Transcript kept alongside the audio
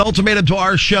Ultimatum to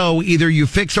our show. Either you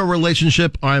fix our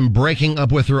relationship or I'm breaking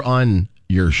up with her on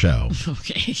your show.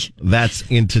 Okay. That's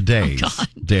in today's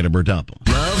Datum or Dump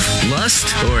 'Em. Love,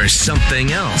 lust, or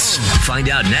something else? Find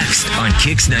out next on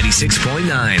Kix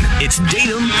 96.9. It's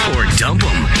Datum or Dump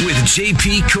 'Em with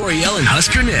JP, Coriel, and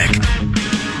Husker Nick.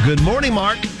 Good morning,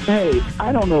 Mark. Hey,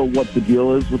 I don't know what the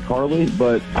deal is with Carly,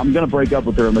 but I'm going to break up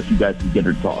with her unless you guys can get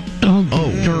her to talk.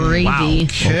 Oh, gravy. Wow.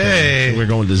 Okay. So we're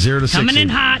going to 0 to 60. Coming in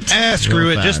hot.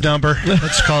 Screw it. Just dump her.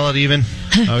 Let's call it even.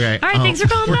 Okay. All right, thanks for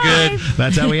calling. We're good.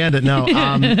 That's how we end it. No,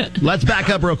 let's back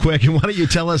up real quick. And why don't you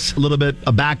tell us a little bit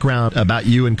of background about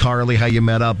you and Carly, how you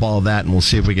met up, all of that, and we'll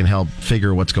see if we can help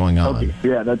figure what's going on. Okay.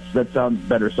 Yeah, that sounds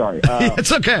better. Sorry.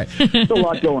 It's okay. There's a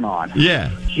lot going on.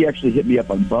 Yeah. She actually hit me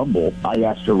up on Bumble. I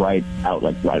asked her right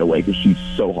away because she's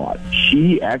so hot.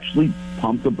 She actually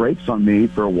pumped the brakes on me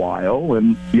for a while,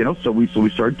 and so we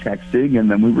started texting, and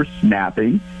then we were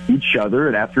snapping each other,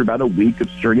 and after about a week of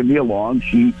stringing me along,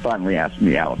 she finally asked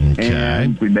me out. Okay.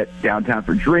 And we met downtown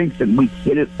for drinks, and we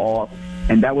hit it off,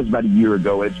 and that was about a year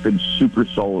ago. It's been super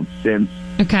solid since.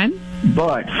 Okay.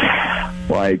 But,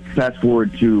 fast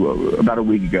forward to about a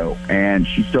week ago, and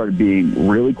she started being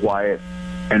really quiet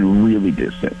and really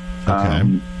distant.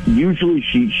 Okay. Usually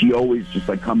she always just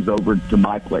comes over to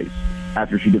my place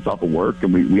after she gets off of work,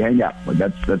 and we hang out.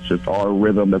 That's just our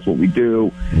rhythm. That's what we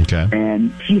do. Okay.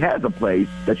 And she has a place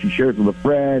that she shares with a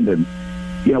friend, and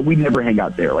we never hang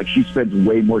out there. She spends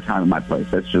way more time at my place.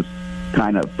 That's just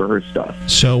kind of for her stuff.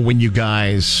 So when you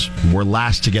guys were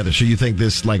last together, so you think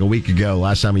this a week ago,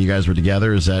 last time you guys were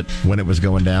together, is that when it was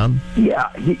going down? Yeah.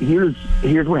 Here's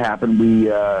what happened. We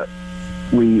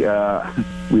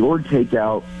ordered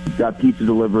takeout, got pizza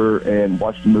delivered, and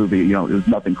watched a movie. It was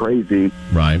nothing crazy.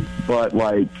 Right. But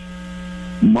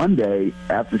Monday,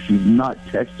 after she's not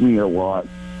texting me a lot,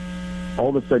 all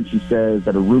of a sudden she says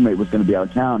that her roommate was going to be out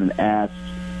of town and asked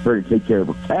her to take care of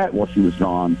her cat while she was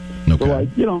gone. Okay.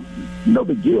 So no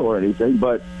big deal or anything,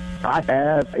 but I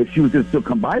asked if she was going to still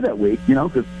come by that week,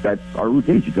 because that's our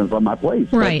routine. She comes on my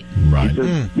place. Right. Right. She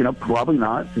says, probably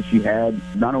not, because she had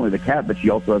not only the cat, but she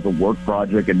also has a work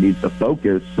project and needs to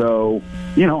focus. So,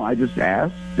 I just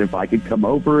asked if I could come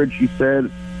over, and she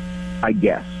said, I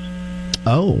guess.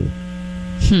 Oh.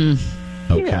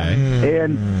 Okay. Yeah.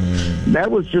 And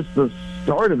that was just the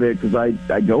start of it, because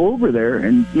I go over there,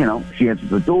 and, she answers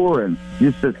the door, and she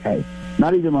just says, hey.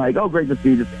 Not even oh, great to see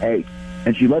you, just hey.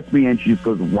 And she lets me in. She just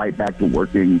goes right back to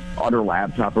working on her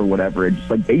laptop or whatever, and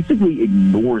just basically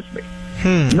ignores me.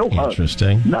 No hugs.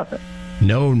 Interesting. Nothing.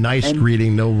 No nice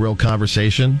greeting, no real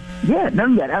conversation? Yeah,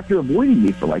 none of that, after avoiding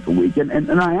me for a week.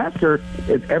 And I asked her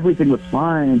if everything was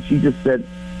fine, and she just said,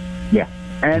 yeah.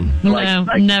 And not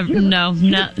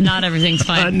everything's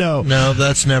fine. No,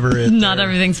 that's never it. Not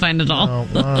everything's fine at all. No,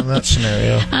 not in that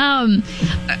scenario.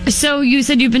 So you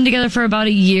said you've been together for about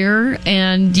a year,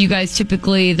 and you guys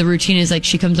typically, the routine is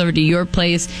she comes over to your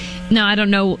place. Now, I don't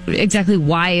know exactly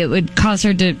why it would cause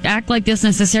her to act like this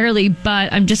necessarily,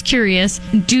 but I'm just curious.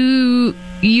 Do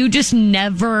you just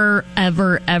never,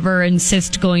 ever, ever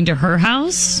insist going to her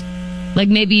house?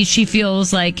 Maybe she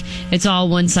feels it's all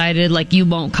one-sided, you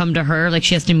won't come to her,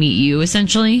 she has to meet you,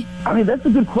 essentially? I mean, that's a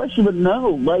good question, but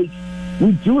no,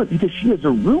 we do it because she has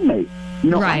a roommate.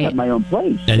 Right. I have my own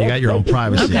place. And you got your own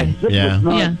privacy. Okay.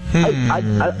 Yeah.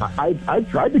 I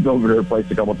tried to go over to her place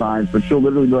a couple times, but she'll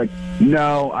literally be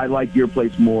no, I like your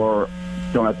place more.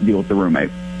 Don't have to deal with the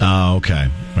roommate. Oh, okay.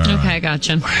 All right. Okay,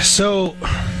 gotcha. So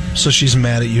she's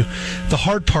mad at you. The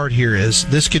hard part here is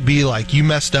this could be you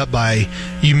messed up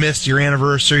you missed your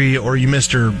anniversary, or you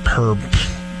missed her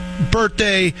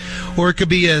birthday, or it could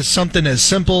be something as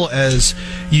simple as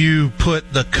you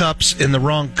put the cups in the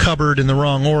wrong cupboard in the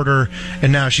wrong order,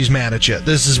 and now she's mad at you.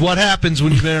 This is what happens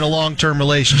when you've been in a long-term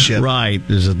relationship. Right.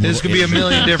 This could be a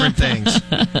million different things.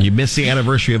 You missed the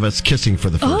anniversary of us kissing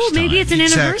for the first time. Oh, maybe it's an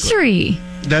anniversary.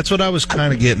 That's what I was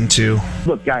kind of getting to.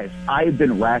 Look, guys, I've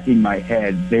been racking my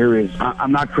head.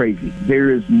 I'm not crazy.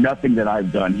 There is nothing that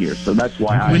I've done here, so that's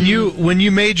why When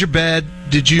you made your bed,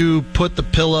 did you put the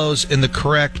pillows in the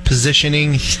correct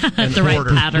positioning and the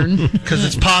order? right pattern? Because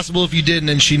it's possible if you didn't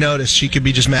and she noticed, she could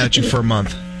be just mad at you for a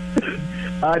month.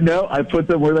 No, I put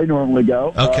them where they normally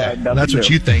go. Okay, that's what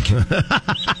you think.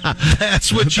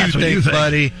 That's what you think,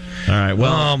 buddy. All right,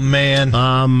 well. Oh,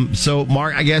 man. So,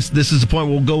 Mark, I guess this is the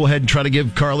point. We'll go ahead and try to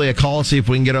give Carly a call, see if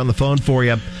we can get her on the phone for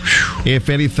you. If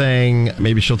anything,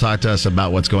 maybe she'll talk to us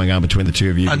about what's going on between the two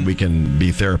of you, and we can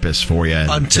be therapists for you.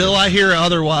 Until I hear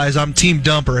otherwise, I'm Team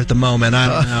Dumper at the moment. I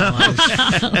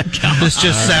don't know. This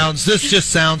just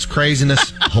sounds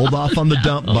craziness. Hold off on the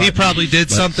dump button. He probably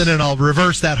did something, and I'll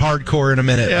reverse that hardcore in a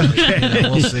minute. Okay.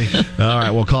 We'll see. All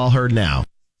right, we'll call her now.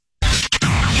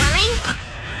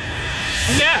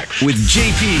 Next. With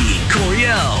JP,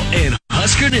 Coriel, and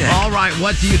Husker Nick. All right,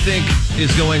 what do you think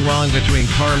is going wrong between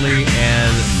Carly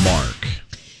and Mark?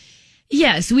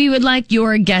 Yes, we would like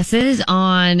your guesses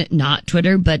on not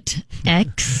Twitter, but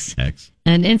X.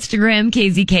 And Instagram,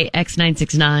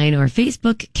 KZKX969, or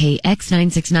Facebook,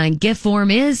 KX969. GIF form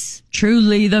is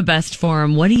truly the best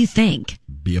form. What do you think?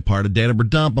 Be a part of Date 'em or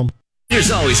Dump 'em. There's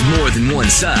always more than one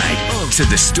side to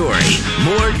the story.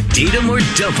 More Date 'em or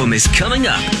Dump 'em is coming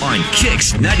up on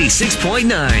Kicks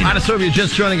 96.9. All right, so if you're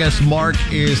just joining us, Mark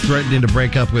is threatening to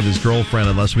break up with his girlfriend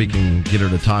unless we can get her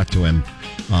to talk to him.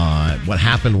 What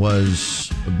happened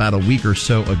was about a week or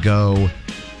so ago,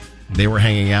 they were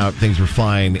hanging out, things were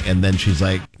fine, and then she's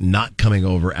like not coming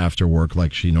over after work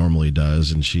like she normally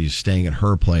does, and she's staying at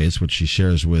her place, which she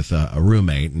shares with a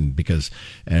roommate, and because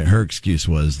her excuse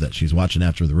was that she's watching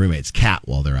after the roommate's cat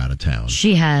while they're out of town.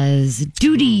 She has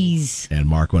duties. And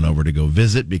Mark went over to go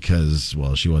visit because,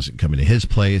 well, she wasn't coming to his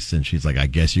place, and she's like, I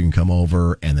guess you can come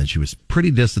over, and then she was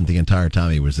pretty distant the entire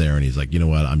time he was there, and he's like, you know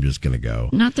what, I'm just going to go.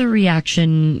 Not the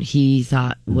reaction he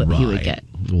thought he would get.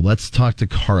 Well, let's talk to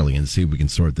Carly and see if we can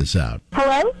sort this out.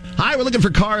 Hello? Hi, we're looking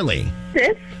for Carly.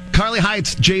 Sis? Carly, hi,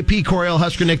 it's JP, Coriel,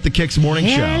 Husker Nick, the Kicks Morning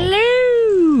Show.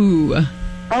 Hello.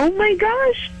 Oh my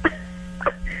gosh.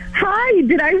 Hi,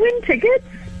 did I win tickets?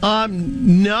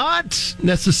 Not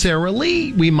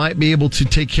necessarily. We might be able to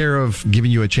take care of giving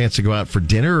you a chance to go out for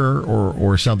dinner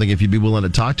or something if you'd be willing to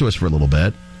talk to us for a little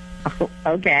bit. Oh,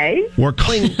 okay. We're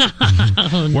calling,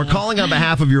 we're calling on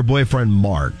behalf of your boyfriend,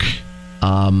 Mark.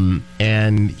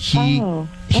 And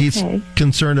he's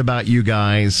concerned about you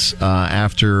guys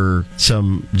after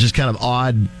some just kind of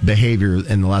odd behavior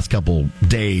in the last couple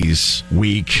days,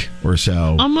 week or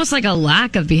so. Almost like a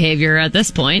lack of behavior at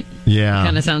this point. Yeah.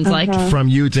 Kind of sounds like. From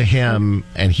you to him,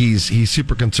 and he's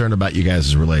super concerned about you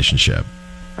guys' relationship.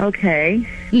 Okay.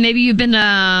 Maybe you've been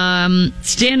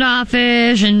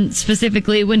standoffish, and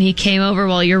specifically when he came over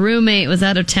while your roommate was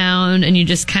out of town, and you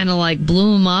just kind of like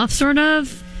blew him off, sort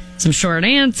of. Some short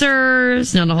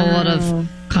answers, not a whole lot of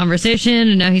conversation,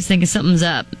 and now he's thinking something's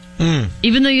up.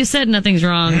 Even though you said nothing's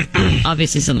wrong,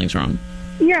 obviously something's wrong.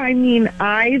 Yeah, I mean,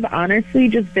 I've honestly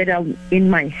just been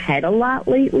in my head a lot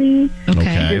lately.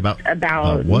 Okay.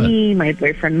 About what? me, my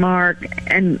boyfriend Mark,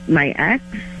 and my ex.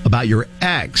 About your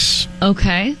ex?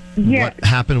 Okay. Yeah. What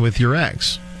happened with your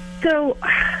ex? So,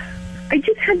 I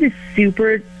just had this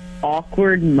super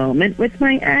awkward moment with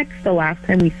my ex the last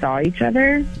time we saw each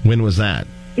other. When was that?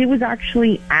 It was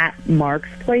actually at Mark's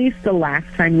place the last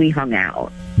time we hung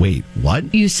out. Wait,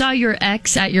 what? You saw your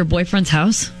ex at your boyfriend's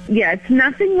house? Yeah, it's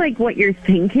nothing like what you're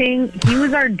thinking. He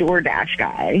was our DoorDash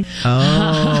guy.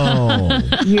 Oh.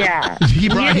 Yeah. We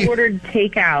had ordered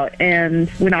takeout, and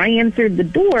when I answered the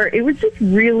door, it was just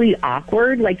really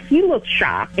awkward. Like, he looked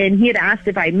shocked, and he had asked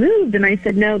if I moved, and I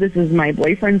said, no, this is my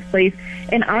boyfriend's place.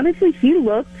 And honestly, he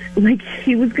looked like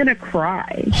he was going to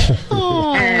cry.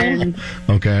 And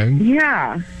okay.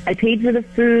 Yeah. I paid for the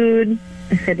food.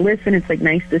 I said, listen, it's like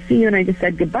nice to see you. And I just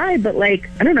said goodbye. But like,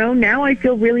 I don't know. Now I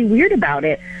feel really weird about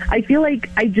it. I feel like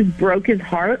I just broke his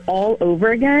heart all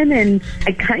over again. And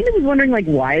I kind of was wondering, like,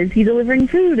 why is he delivering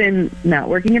food and not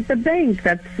working at the bank?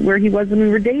 That's where he was when we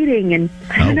were dating. And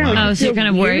I don't know. Oh, so you're kind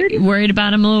of worried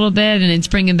about him a little bit, and it's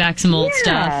bringing back some old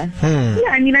stuff. Yeah,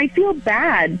 I mean, I feel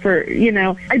bad for,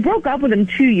 I broke up with him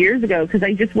 2 years ago because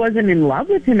I just wasn't in love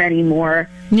with him anymore.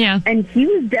 Yeah. And he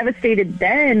was devastated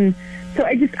then. So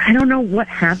I don't know what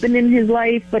happened in his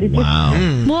life, but it's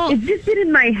just been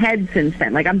in my head since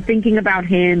then. Like, I'm thinking about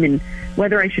him and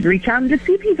whether I should reach out and just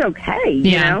see if he's okay,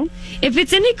 you know? If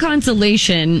it's any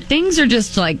consolation, things are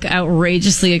just like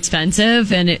outrageously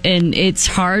expensive, and it's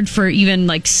hard for even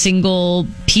like single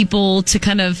people to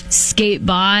kind of skate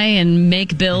by and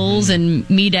make bills and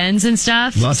meet ends and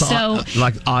stuff.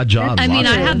 Like odd jobs. I mean,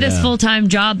 I have this full-time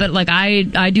job, but like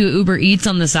I do Uber Eats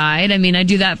on the side. I mean, I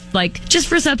do that like just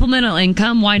for supplemental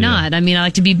income. Why not? I mean, I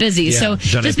like to be busy. Yeah. So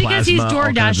just because he's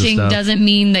door dashing doesn't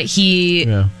mean that he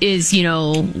is,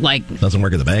 like doesn't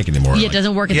work at the bank anymore. Yeah, it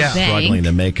doesn't work at the bank. Struggling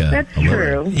to make a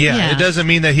true. Yeah, it doesn't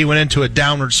mean that he went into a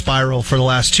downward spiral for the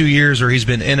last 2 years, or he's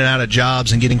been in and out of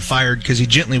jobs and getting fired, because he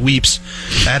gently weeps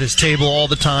at his table all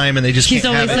the time, and they just he's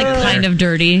always like kind of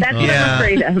dirty. That's what I'm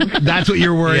afraid of. That's what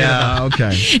you're worried about.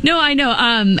 Okay. No, I know.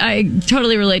 I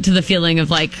totally relate to the feeling of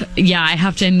like, I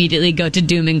have to immediately go to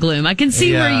doom and gloom. I can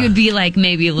see where you'd be like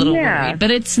maybe a little worried,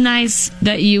 but it's nice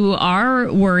that you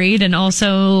are worried, and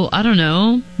also, I don't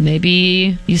know,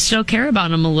 maybe you still care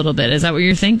about him a little bit. Is that what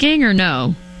you're thinking, or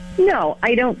no? No,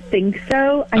 I don't think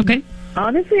so. Okay.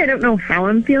 Honestly, I don't know how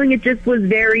I'm feeling. It just was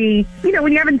very,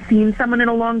 when you haven't seen someone in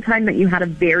a long time that you had a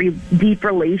very deep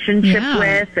relationship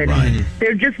with, and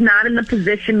they're just not in the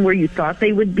position where you thought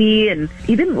they would be, and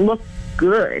he didn't look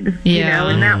good,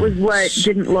 and that was what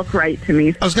didn't look right to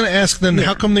me. I was going to ask then,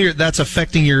 how come that's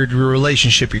affecting your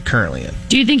relationship you're currently in?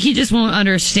 Do you think he just won't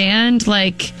understand,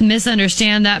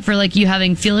 misunderstand that for, you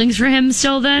having feelings for him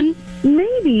still then?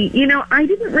 Maybe. I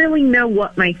didn't really know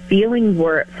what my feelings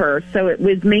were at first, so it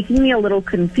was making me a little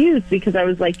confused because I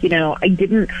was like, I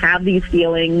didn't have these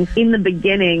feelings in the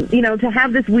beginning. To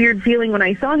have this weird feeling when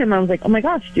I saw him, I was like, oh my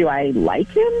gosh, do I like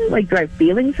him? Do I have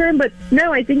feelings for him? But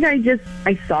no, I think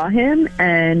I saw him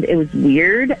and it was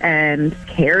weird and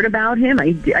cared about him.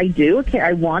 I do care.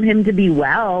 I want him to be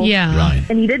well. Yeah. Right.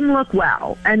 And he didn't look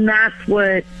well. And that's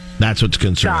what's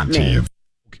concerning to you.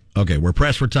 Okay, we're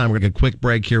pressed for time. We're going to get a quick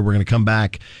break here. We're going to come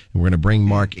back, and we're going to bring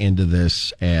Mark into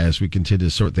this as we continue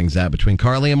to sort things out between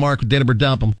Carly and Mark with Date 'Em or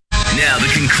Dump 'Em. Now the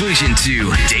conclusion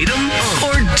to Date 'Em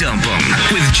or Dump 'Em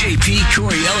with JP,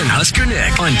 Coriel, and Husker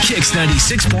Nick on Kix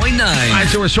 96.9. All right,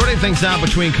 so we're sorting things out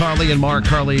between Carly and Mark.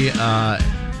 Carly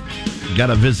got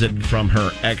a visit from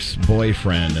her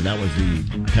ex-boyfriend, and that was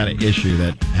the kind of issue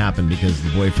that happened because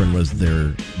the boyfriend was their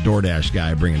DoorDash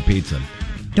guy bringing pizza.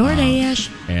 DoorDash.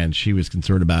 And she was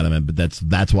concerned about him, but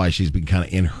that's why she's been kind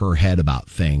of in her head about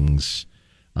things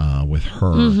with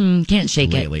her. Can't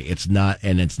shake lately. It's not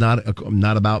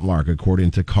about Mark,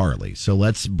 according to Carly. So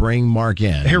let's bring Mark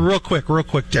in. Here, real quick.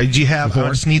 Do you have? I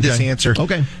just need this answer.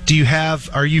 Okay.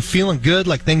 Are you feeling good?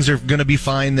 Like things are going to be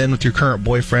fine then with your current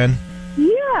boyfriend?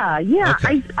 Yeah.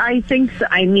 Okay. I think so.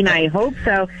 I mean, I hope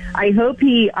so. I hope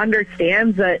he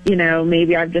understands that,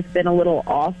 maybe I've just been a little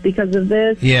off because of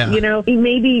this. Yeah.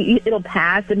 Maybe it'll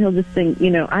pass and he'll just think,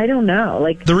 I don't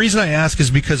know. The reason I ask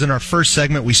is because in our first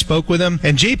segment we spoke with him,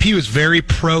 and JP was very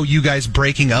pro you guys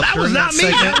breaking up. That was not me.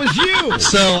 Segment. That was you.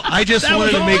 So I just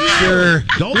wanted to make sure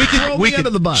we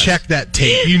could check that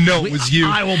tape. It was you.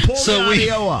 I will pull the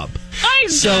audio up.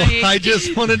 I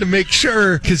just wanted to make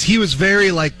sure because he was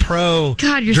very pro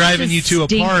driving you two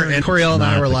apart, and Coriel and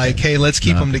I were like, "Hey, let's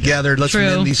keep them together. Let's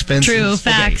mend these fences." True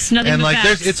facts, nothing and but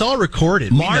facts. It's all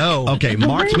recorded. Mark, we know. Okay,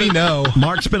 we know.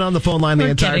 Mark's been on the phone line the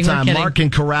entire time. Mark can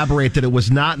corroborate that it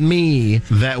was not me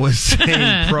that was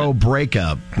saying pro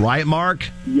breakup, right, Mark?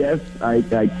 Yes, I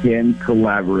can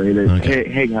collaborate it. Okay.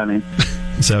 Hey, honey.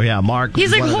 So, yeah, Mark.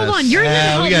 He's like, hold on, you're here to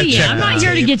help me. I'm not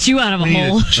here to get you out of a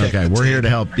hole. Okay, we're here to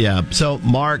help. Yeah. So,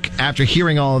 Mark, after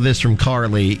hearing all of this from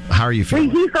Carly, how are you feeling?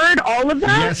 Wait, he heard all of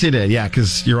that? Yes, he did. Yeah,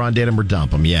 because you're on Date 'Em or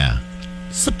Dump 'Em. Yeah.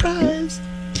 Surprise.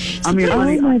 I mean,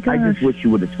 honey, my I gosh. just wish you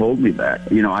would have told me that.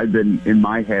 I've been in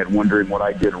my head wondering what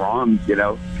I did wrong,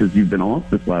 because you've been off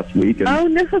this last week. And, oh,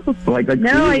 no.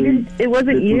 No, I didn't. It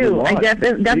wasn't you. I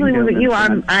definitely wasn't you.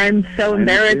 I'm so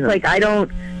embarrassed.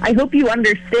 I hope you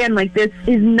understand, this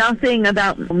is nothing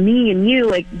about me and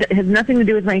you. It has nothing to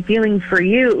do with my feelings for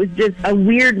you. It was just a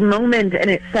weird moment, and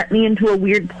it set me into a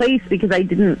weird place because I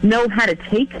didn't know how to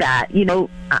take that.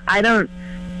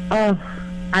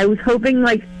 I was hoping,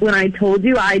 when I told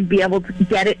you, I'd be able to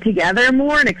get it together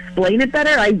more and explain it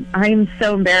better. I am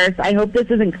so embarrassed. I hope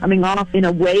this isn't coming off in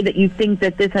a way that you think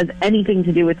that this has anything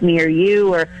to do with me or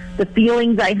you or the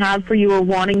feelings I have for you or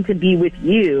wanting to be with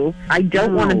you. I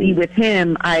don't want to be with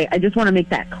him. I just want to make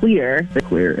that clear.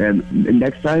 And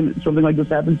next time something like this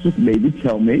happens, just maybe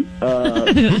tell me.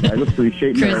 I'd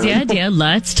appreciate that. Crazy idea.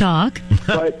 Let's talk.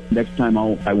 But next time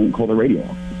I won't call the radio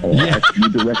off. Ask you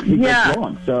directly what's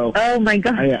wrong. So, oh my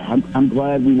God. I'm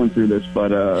glad we went through this,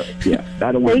 but I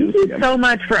don't want to do this Thank again. you so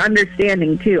much for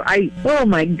understanding too. Oh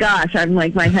my gosh, I'm my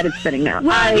head is spinning now.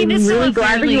 Well, I'm really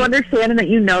glad fairly... that you understand and that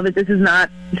you know that this is not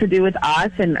to do with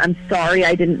us, and I'm sorry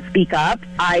I didn't speak up.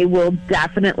 I will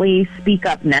definitely speak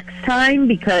up next time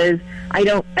because I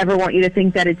don't ever want you to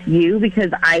think that it's you,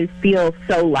 because I feel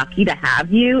so lucky to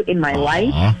have you in my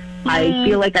life. I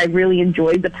feel like I really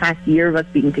enjoyed the past year of us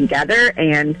being together,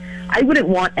 and I wouldn't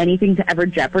want anything to ever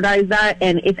jeopardize that.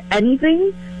 And if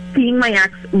anything, seeing my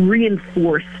ex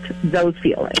reinforced those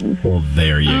feelings. Well,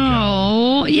 there you go.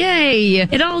 Oh, yay.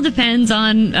 It all depends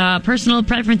on personal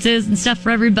preferences and stuff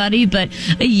for everybody, but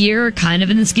a year kind of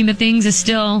in the scheme of things is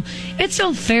still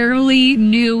fairly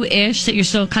new-ish that you're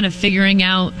still kind of figuring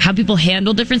out how people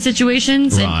handle different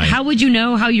situations. Right. And how would you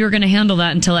know how you were going to handle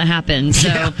that until it happened? So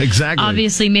yeah, exactly.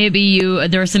 Obviously, maybe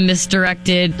there was some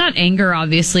misdirected, not anger,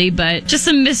 obviously, but just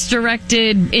some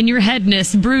misdirected in your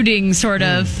headness, brooding sort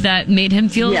of, that made him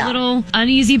feel Yeah. a little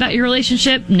uneasy about your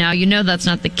relationship. Now you know that's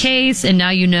not the case, and now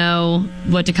you know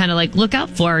what to kind of like look out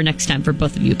for next time for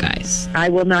both of you guys. I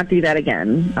will not do that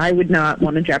again. I would not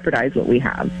want to jeopardize what we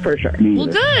have, for sure. Well,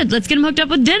 good. Let's get him hooked up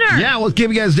with dinner. Yeah, we'll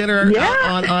give you guys dinner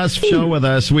on us, show with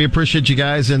us. We appreciate you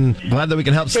guys, and glad that we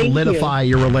can help solidify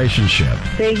your relationship.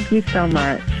 Thank you so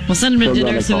much. We'll send him to So glad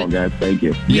dinner I so called, guys. Thank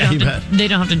you. Yeah, you bet. they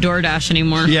don't have to DoorDash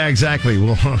anymore. Yeah, exactly.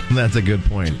 Well, that's a good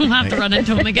point. We'll have to run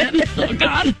into him again. Oh,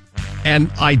 God.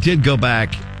 And I did go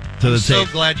back to the So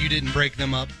tape. glad you didn't break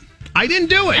them up. I didn't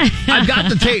do it. I've got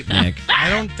the tape, Nick. I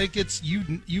don't think it's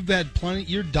you. You've had plenty.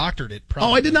 You're doctored it. Probably.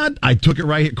 Oh, I did not. I took it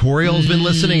right. Coriel's been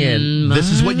listening, and this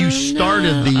is what you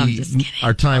started I'm just kidding.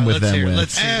 our time with them with.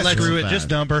 Let's Screw it. just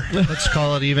dump her. Let's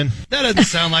call it even. That doesn't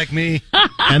sound like me.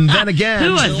 And then again,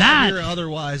 Who was Until I that? hear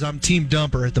otherwise, I'm team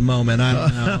dumper at the moment. I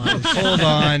don't know. Hold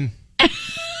on.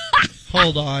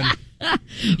 Hold on.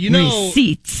 You know,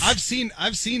 Receipts. I've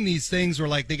seen these things where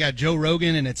like they got Joe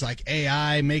Rogan and it's like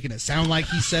AI making it sound like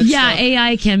he said Yeah, stuff.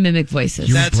 AI can mimic voices.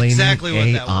 You're That's blaming exactly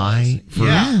what that AI was. for-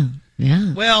 Yeah.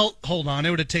 Yeah. Well, hold on.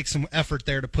 It would have taken some effort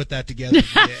there to put that together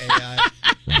via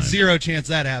AI. Zero chance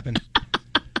that happened.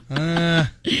 All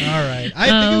right. I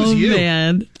think it was you.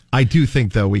 Man. I do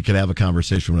think, though, we could have a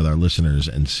conversation with our listeners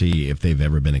and see if they've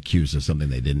ever been accused of something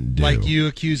they didn't do. Like you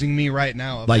accusing me right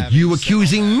now. Of Like having you said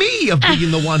accusing me of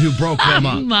being the one who broke them Oh,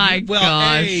 up. my Well,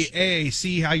 gosh.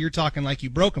 see how you're talking like you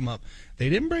broke them up. They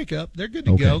didn't break up. They're good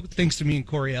to Okay. go, thanks to me and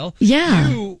Coriel. Yeah.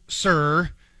 You, sir,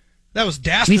 that was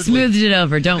dastardly. We smoothed it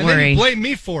over. Don't and then worry. you blame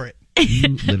me for it.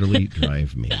 You literally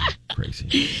drive me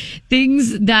crazy.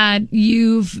 Things that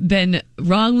you've been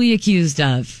wrongly accused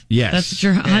of. Yes. That's what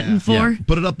you're hunting for? Yeah.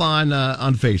 Put it up on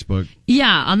Facebook.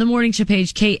 Yeah, on the morning show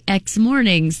page, KX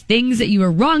Mornings, things that you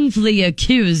were wrongfully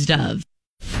accused of.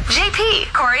 JP,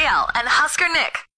 Coriel, and Husker Nick.